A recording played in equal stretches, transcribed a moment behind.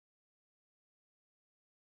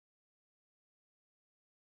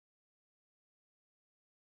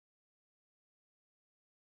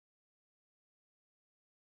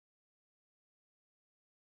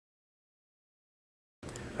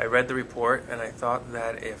I read the report and I thought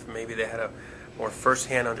that if maybe they had a more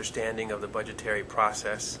first-hand understanding of the budgetary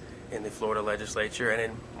process in the Florida legislature and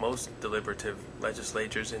in most deliberative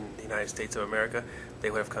legislatures in the United States of America, they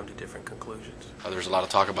would have come to different conclusions. There's a lot of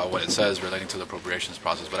talk about what it says relating to the appropriations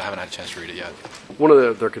process, but I haven't had a chance to read it yet. One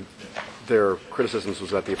of their criticisms was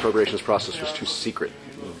that the appropriations process was too secret.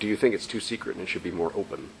 Do you think it's too secret and it should be more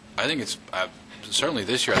open? I think it's, certainly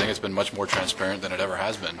this year, I think it's been much more transparent than it ever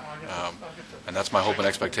has been. And that's my hope and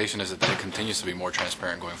expectation, is that it continues to be more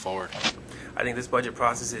transparent going forward. I think this budget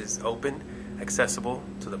process is open, accessible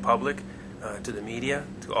to the public, to the media,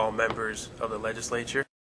 to all members of the legislature.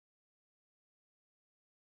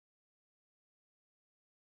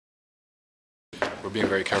 We're being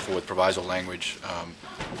very careful with proviso language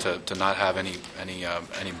to not have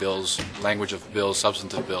any bills, language of bills,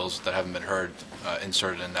 substantive bills that haven't been heard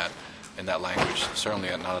inserted in that language. Certainly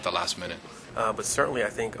not at the last minute. But certainly, I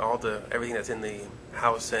think everything that's in the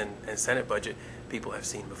House and Senate budget, people have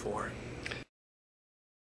seen before.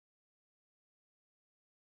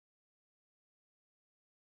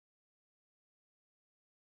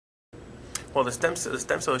 Well, the stem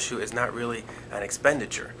cell issue is not really an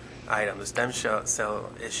expenditure item. The stem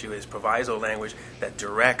cell issue is proviso language that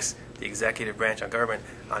directs the executive branch of government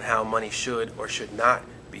on how money should or should not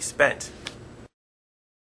be spent.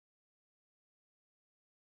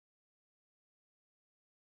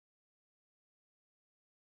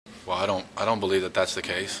 Well, I don't believe that that's the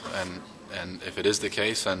case, and if it is the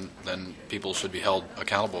case, then people should be held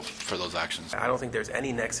accountable for those actions. I don't think there's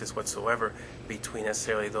any nexus whatsoever between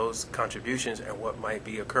necessarily those contributions and what might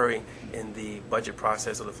be occurring in the budget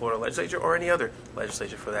process of the Florida legislature or any other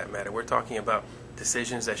legislature for that matter. We're talking about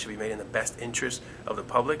decisions that should be made in the best interest of the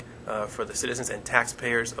public, for the citizens and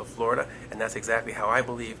taxpayers of Florida, and that's exactly how I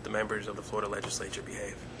believe the members of the Florida legislature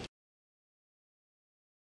behave.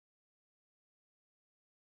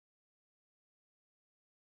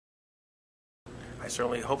 I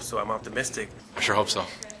certainly hope so. I'm optimistic. I sure hope so.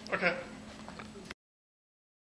 Okay.